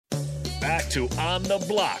to On the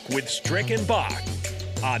Block with Strick and Bach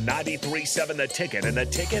on 93.7 The Ticket and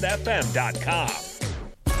theticketfm.com.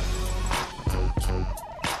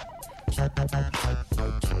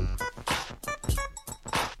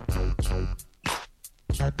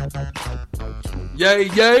 Yay,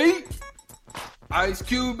 yay. Ice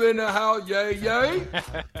Cube in the house, yay, yay.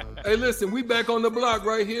 Hey, listen, we back on the block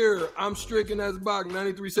right here. I'm Strick and that's Bach,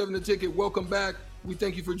 93.7 The Ticket. Welcome back. We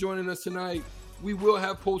thank you for joining us tonight. We will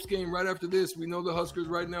have post-game right after this. We know the Huskers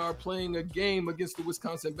right now are playing a game against the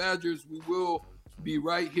Wisconsin Badgers. We will be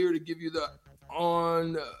right here to give you the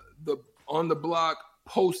on the block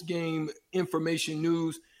post-game information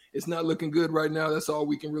news. It's not looking good right now. That's all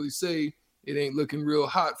we can really say. It ain't looking real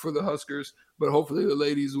hot for the Huskers, but hopefully the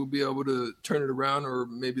ladies will be able to turn it around, or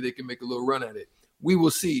maybe they can make a little run at it. We will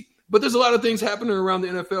see. But there's a lot of things happening around the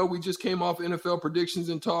NFL. We just came off NFL predictions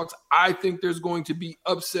and talks. I think there's going to be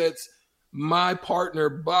upsets. My partner,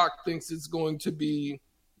 Bach, thinks it's going to be,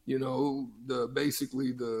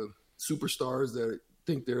 basically the superstars that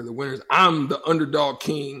think they're the winners. I'm the underdog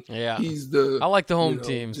king. Yeah. I like the home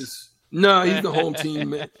teams. He's the home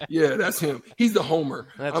team, man. Yeah, that's him. He's the homer.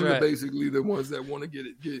 I'm right. Basically the ones that want to get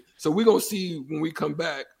it. So we're going to see when we come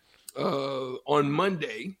back on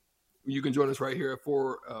Monday. You can join us right here at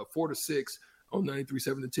 4 to 6 on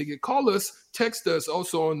 93.7 The Ticket. Call us, text us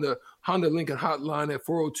also on the Honda Lincoln hotline at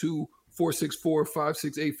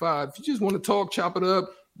 402-464-5685. If you just want to talk, chop it up,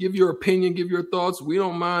 give your opinion, give your thoughts. We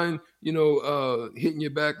don't mind, hitting you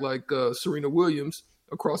back like Serena Williams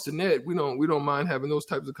across the net. We don't mind having those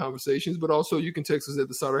types of conversations, but also you can text us at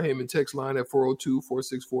the Sauter Heyman text line at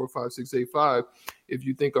 402-464-5685 if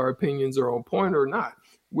you think our opinions are on point or not.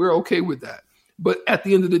 We're okay with that. But at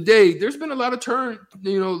the end of the day, there's been a lot of turns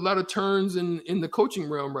in the coaching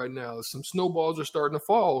realm right now. Some snowballs are starting to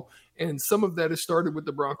fall, and some of that has started with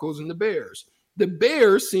the Broncos and the Bears. The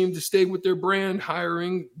Bears seem to stay with their brand,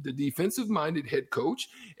 hiring the defensive-minded head coach,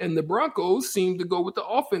 and the Broncos seem to go with the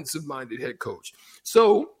offensive-minded head coach.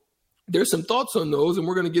 So there's some thoughts on those, and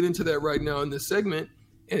we're going to get into that right now in this segment.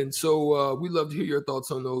 And so we'd love to hear your thoughts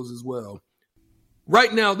on those as well.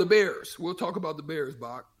 Right now, the Bears. We'll talk about the Bears,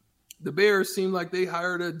 Bach. The Bears seem like they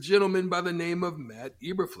hired a gentleman by the name of Matt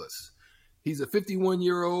Eberflus. He's a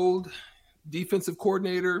 51-year-old defensive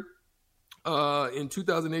coordinator in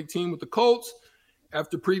 2018 with the Colts,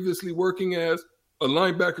 after previously working as a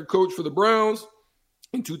linebacker coach for the Browns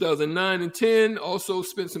in 2009 and 10. Also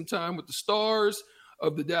spent some time with the Stars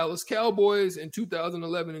of the Dallas Cowboys in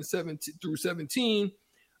 2011 and 17.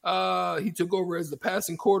 He took over as the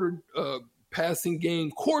passing game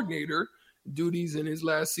coordinator duties in his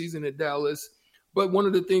last season at Dallas. But one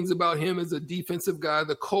of the things about him as a defensive guy,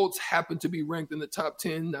 the Colts happened to be ranked in the top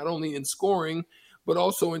 10, not only in scoring, but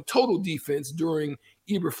also in total defense during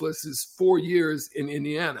Eberflus's 4 years in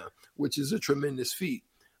Indiana, which is a tremendous feat,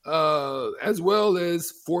 as well as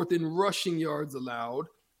fourth in rushing yards allowed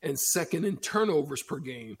and second in turnovers per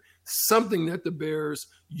game, something that the Bears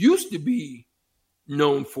used to be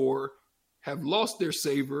known for, have lost their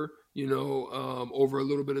savor, over a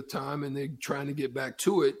little bit of time, and they're trying to get back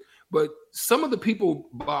to it. But some of the people,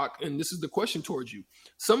 Bach, and this is the question towards you,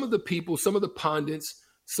 some of the people, some of the pundits,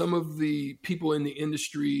 some of the people in the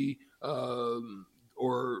industry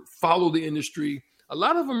or follow the industry, a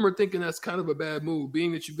lot of them are thinking that's kind of a bad move,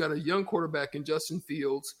 being that you've got a young quarterback in Justin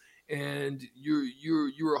Fields, and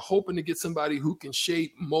you're hoping to get somebody who can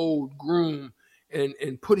shape, mold, groom,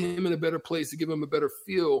 and put him in a better place to give him a better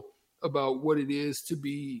feel about what it is to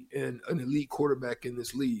be an elite quarterback in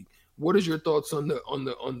this league. What is your thoughts on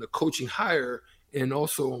the coaching hire, and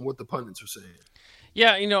also on what the pundits are saying?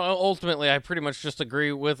 Yeah, ultimately, I pretty much just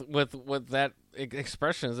agree with that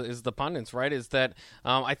expression is the pundits, right? Is that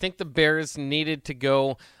I think the Bears needed to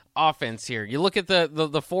go offense here. You look at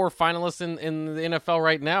the four finalists in the NFL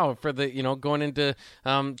right now for the going into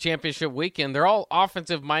championship weekend. They're all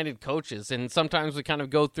offensive minded coaches, and sometimes we kind of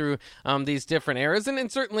go through these different eras.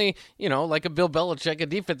 And certainly like a Bill Belichick, a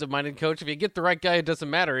defensive minded coach, if you get the right guy, it doesn't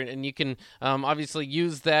matter, and you can obviously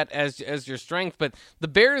use that as your strength. But the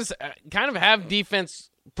Bears kind of have defense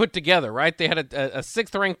put together, right? They had a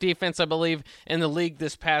sixth-ranked defense, I believe, in the league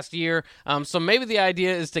this past year. So maybe the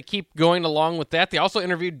idea is to keep going along with that. They also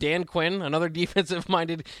interviewed Dan Quinn, another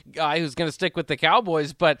defensive-minded guy who's going to stick with the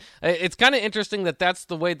Cowboys. But it's kind of interesting that that's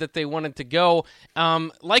the way that they wanted to go.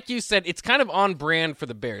 Like you said, it's kind of on brand for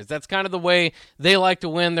the Bears. That's kind of the way they like to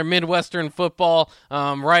win their Midwestern football,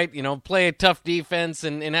 right? Play a tough defense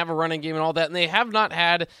and have a running game and all that. And they have not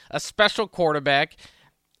had a special quarterback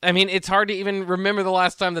I mean, it's hard to even remember the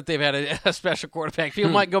last time that they've had a special quarterback. People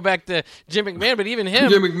might go back to Jim McMahon, but even him,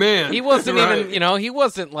 Jim McMahon, he wasn't right. even, he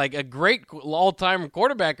wasn't like a great all-time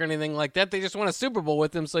quarterback or anything like that. They just won a Super Bowl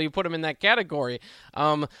with him, so you put him in that category.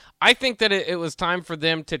 I think that it was time for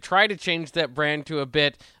them to try to change that brand to a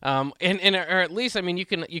bit, or at least, I mean, you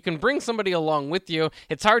can bring somebody along with you.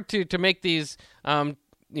 It's hard to make these,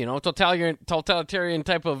 totalitarian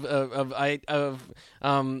type of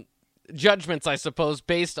judgments, I suppose,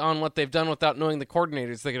 based on what they've done without knowing the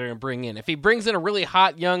coordinators they're going to bring in. If he brings in a really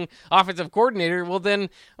hot young offensive coordinator, well then,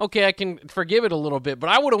 okay, I can forgive it a little bit. But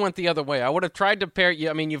I would have went the other way. I would have tried to pair you.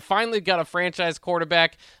 I mean, you finally got a franchise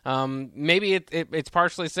quarterback. Maybe it's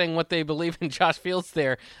partially saying what they believe in Josh Fields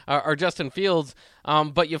there, or Justin Fields.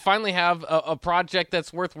 But you finally have a project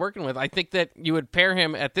that's worth working with. I think that you would pair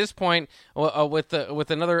him at this point with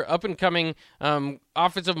another up and coming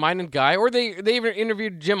offensive-minded guy, or they even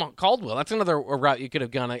interviewed Jim Caldwell. That's another route you could have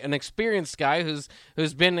gone. An experienced guy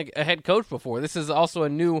who's been a head coach before. This is also a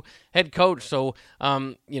new head coach, so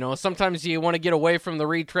sometimes you want to get away from the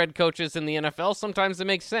retread coaches in the NFL. Sometimes it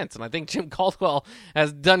makes sense, and I think Jim Caldwell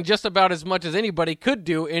has done just about as much as anybody could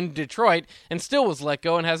do in Detroit, and still was let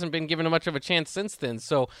go and hasn't been given much of a chance since then.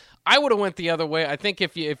 So I would have went the other way. I think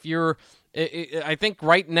I think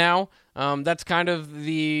right now that's kind of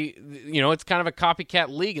it's kind of a copycat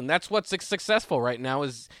league, and that's what's successful right now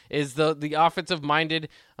is the offensive minded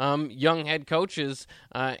young head coaches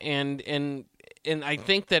and I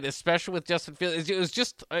think that especially with Justin Fields, it was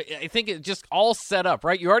just, I think it just all set up,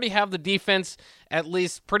 right? You already have the defense at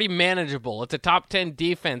least pretty manageable. It's a top 10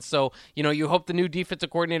 defense. So, you hope the new defensive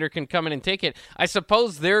coordinator can come in and take it. I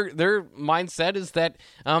suppose their mindset is that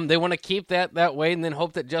they want to keep that way and then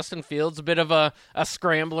hope that Justin Fields, a bit of a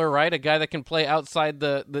scrambler, right? A guy that can play outside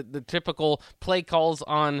the typical play calls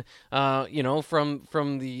on,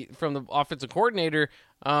 from the offensive coordinator,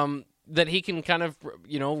 that he can kind of,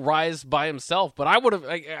 rise by himself. But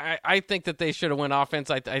I think that they should have went offense.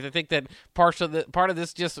 I think that part of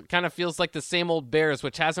this just kind of feels like the same old Bears,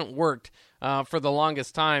 which hasn't worked for the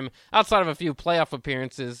longest time outside of a few playoff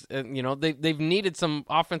appearances. They've needed some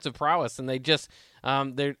offensive prowess, and they just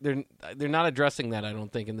they're not addressing that, I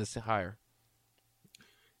don't think, in this hire.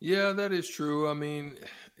 Yeah, that is true. I mean,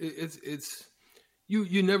 it's.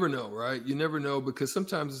 You never know, right? You never know, because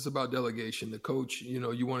sometimes it's about delegation. The coach,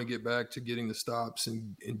 you want to get back to getting the stops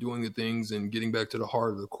and doing the things and getting back to the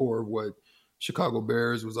heart of the core of what Chicago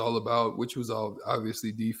Bears was all about, which was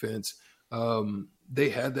obviously defense. They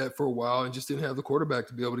had that for a while and just didn't have the quarterback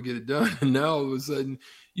to be able to get it done. And now all of a sudden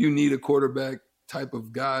you need a quarterback type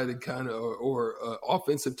of guy to kind of, or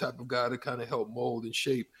offensive type of guy to kind of help mold and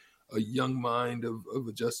shape a young mind of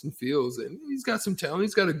a Justin Fields. And he's got some talent.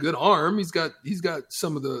 He's got a good arm. He's got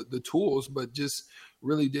some of the tools, but just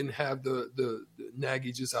really didn't have the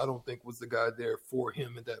Nagy. Just, I don't think, was the guy there for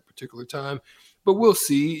him at that particular time. But we'll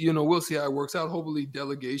see. We'll see how it works out. Hopefully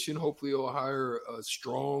delegation. Hopefully he'll hire a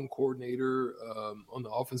strong coordinator on the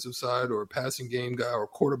offensive side, or a passing game guy, or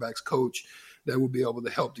quarterback's coach that will be able to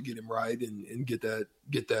help to get him right and get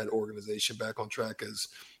that organization back on track, as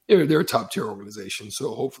they're a top-tier organization,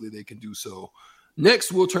 so hopefully they can do so.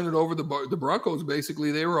 Next, we'll turn it over to the Broncos.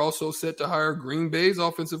 Basically, they were also set to hire Green Bay's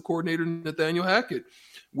offensive coordinator, Nathaniel Hackett,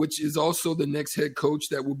 which is also the next head coach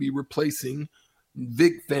that will be replacing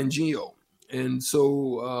Vic Fangio. And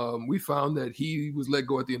so we found that he was let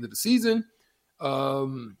go at the end of the season.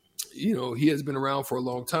 He has been around for a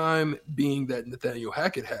long time, being that Nathaniel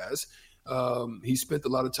Hackett has. He spent a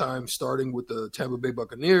lot of time starting with the Tampa Bay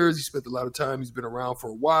Buccaneers. He spent a lot of time. He's been around for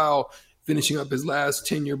a while, finishing up his last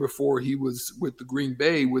tenure before he was with the Green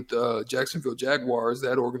Bay, with Jacksonville Jaguars,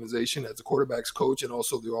 that organization, as a quarterback's coach and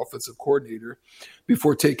also the offensive coordinator,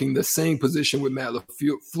 before taking the same position with Matt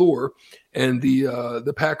LaFleur and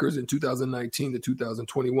the Packers in 2019 to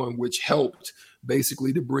 2021, which helped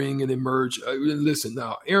basically to bring and emerge. Listen,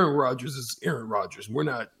 now, Aaron Rodgers is Aaron Rodgers. We're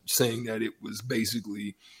not saying that it was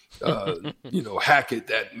basically Hackett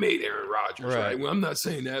that made Aaron Rodgers, right? Well, I'm not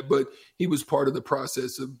saying that, but he was part of the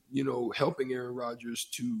process of, helping Aaron Rodgers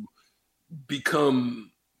to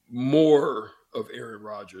become more of Aaron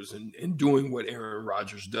Rodgers and doing what Aaron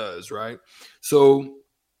Rodgers does, right? So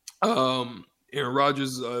Aaron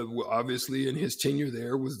Rodgers, obviously, in his tenure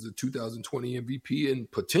there, was the 2020 MVP,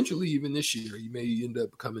 and potentially even this year, he may end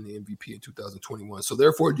up becoming the MVP in 2021. So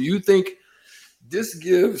therefore, do you think this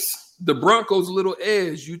gives the Broncos a little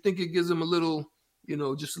edge? You think it gives them a little,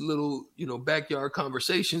 just a little, backyard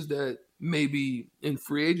conversations that maybe in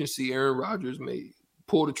free agency, Aaron Rodgers may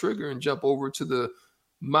pull the trigger and jump over to the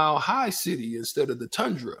Mile High City instead of the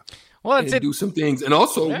Tundra? Well, and do some things. And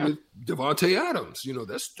also with Davante Adams,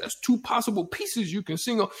 that's two possible pieces you can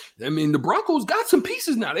single. I mean, the Broncos got some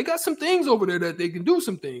pieces now. They got some things over there that they can do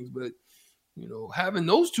some things, but having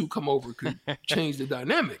those two come over could change the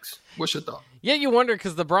dynamics. What's your thought? Yeah, you wonder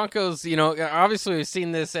because the Broncos, obviously we've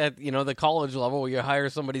seen this at, the college level where you hire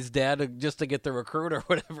somebody's dad just to get the recruit or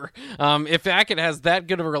whatever. If Hackett has that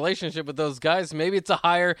good of a relationship with those guys, maybe it's a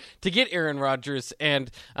hire to get Aaron Rodgers.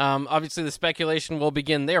 And obviously the speculation will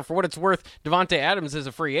begin there. For what it's worth, Davante Adams is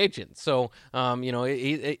a free agent. So,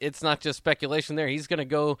 it's not just speculation there. He's going to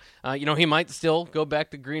go, he might still go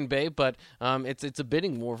back to Green Bay, but it's a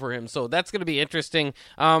bidding war for him. So that's going to be interesting.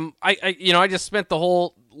 I just spent the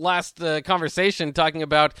whole last conversation talking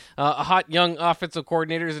about hot young offensive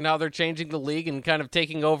coordinators and how they're changing the league and kind of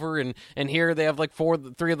taking over, and here they have like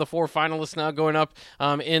 3 of the 4 finalists now going up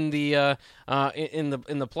in the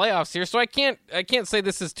playoffs here. So I can't say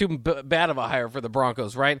this is too bad of a hire for the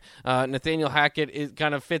Broncos, right? Nathaniel Hackett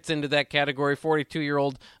kind of fits into that category,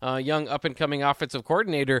 42-year-old young up and coming offensive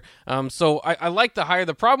coordinator. So I like the hire.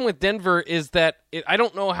 The problem with Denver is that I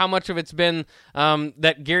don't know how much of it's been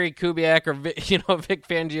that Gary Kubiak or Vic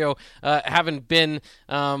Fangio haven't been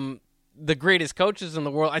the greatest coaches in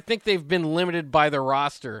the world. I think they've been limited by the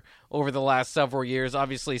roster over the last several years.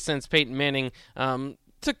 Obviously, since Peyton Manning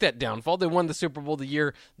took that downfall. They won the Super Bowl the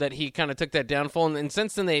year that he kind of took that downfall, and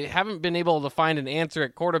since then they haven't been able to find an answer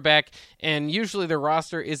at quarterback, and usually their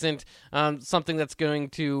roster isn't something that's going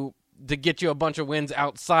to get you a bunch of wins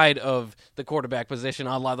outside of the quarterback position,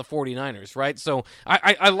 a la the 49ers, right? So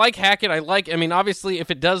I like Hackett. Obviously, if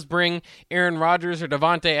it does bring Aaron Rodgers or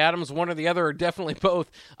Davante Adams, one or the other, or definitely both,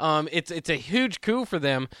 it's a huge coup for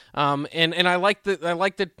them. And I like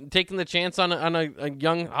the taking the chance on a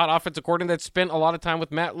young hot offensive coordinator that spent a lot of time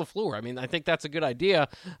with Matt LaFleur. I think that's a good idea.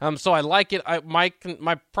 So I like it.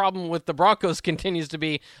 My problem with the Broncos continues to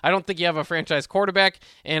be I don't think you have a franchise quarterback,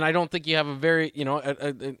 and I don't think you have a very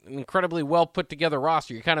an incredibly well put together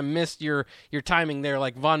roster. You kind of missed your timing there,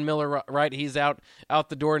 like Von Miller, right? He's out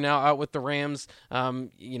the door now, out with the Rams.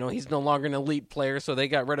 He's no longer an elite player, so they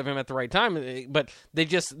got rid of him at the right time. But they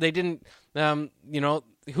didn't.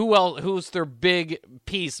 Who's their big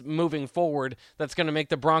piece moving forward that's going to make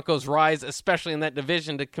the Broncos rise, especially in that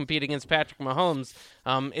division, to compete against Patrick Mahomes?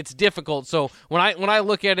 It's difficult. So when I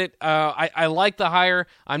look at it, I like the hire.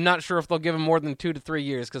 I'm not sure if they'll give him more than 2 to 3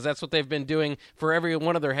 years, because that's what they've been doing for every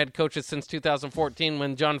one of their head coaches since 2014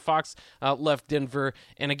 when John Fox left Denver.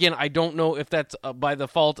 And again, I don't know if that's by the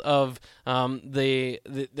fault of the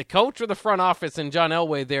coach or the front office and John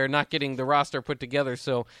Elway there not getting the roster put together.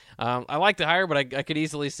 So I like the hire, but I could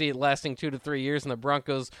easily see it lasting 2 to 3 years and the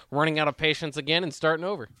Broncos running out of patience again and starting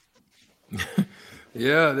over.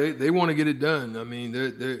 Yeah, they want to get it done.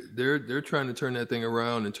 They're trying to turn that thing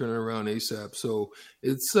around and turn it around ASAP. So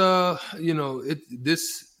it's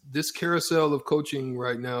this carousel of coaching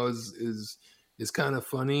right now is kind of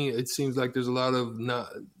funny. It seems like there's a lot of not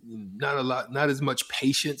as much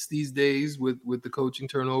patience these days with the coaching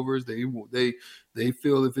turnovers. They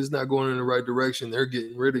feel if it's not going in the right direction, they're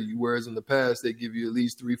getting rid of you. Whereas in the past, they give you at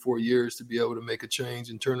least 3-4 years to be able to make a change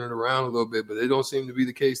and turn it around a little bit. But they don't seem to be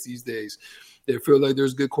the case these days. They feel like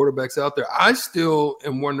there's good quarterbacks out there. I still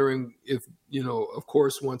am wondering if, of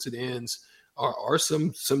course, once it ends, are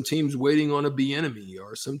some teams waiting on a Bieniemy?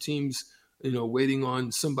 Are some teams, waiting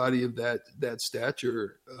on somebody of that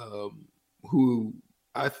stature who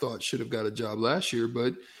I thought should have got a job last year,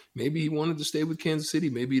 but maybe he wanted to stay with Kansas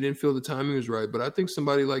City. Maybe he didn't feel the timing was right. But I think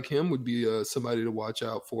somebody like him would be somebody to watch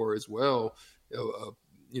out for as well,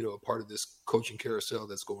 a part of this coaching carousel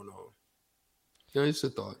that's going on. Yeah, it's a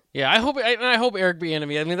thought. Yeah, I hope Eric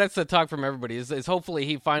Bieniemy. That's the talk from everybody. Is hopefully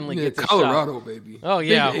he finally gets a Colorado, shot. Baby. Oh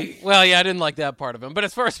yeah. Well, yeah, I didn't like that part of him. But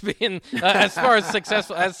as far as being as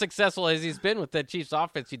successful as he's been with that Chiefs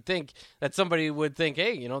offense, you'd think that somebody would think,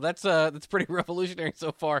 hey, that's pretty revolutionary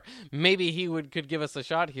so far. Maybe he could give us a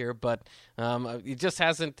shot here, but it just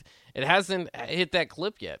hasn't hit that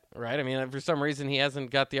clip yet, right? For some reason he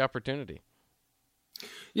hasn't got the opportunity.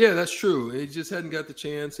 Yeah, that's true. He just hadn't got the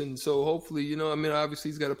chance, and so hopefully, obviously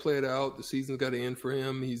he's got to play it out. The season's got to end for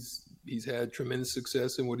him. He's had tremendous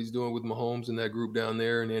success in what he's doing with Mahomes and that group down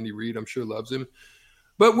there, and Andy Reid, I'm sure, loves him.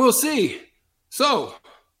 But we'll see. So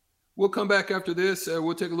we'll come back after this.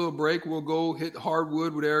 We'll take a little break. We'll go hit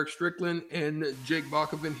hardwood with Eric Strickland and Jake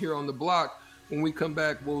Bakoven here on the block. When we come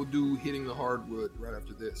back, we'll do hitting the hardwood right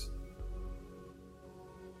after this.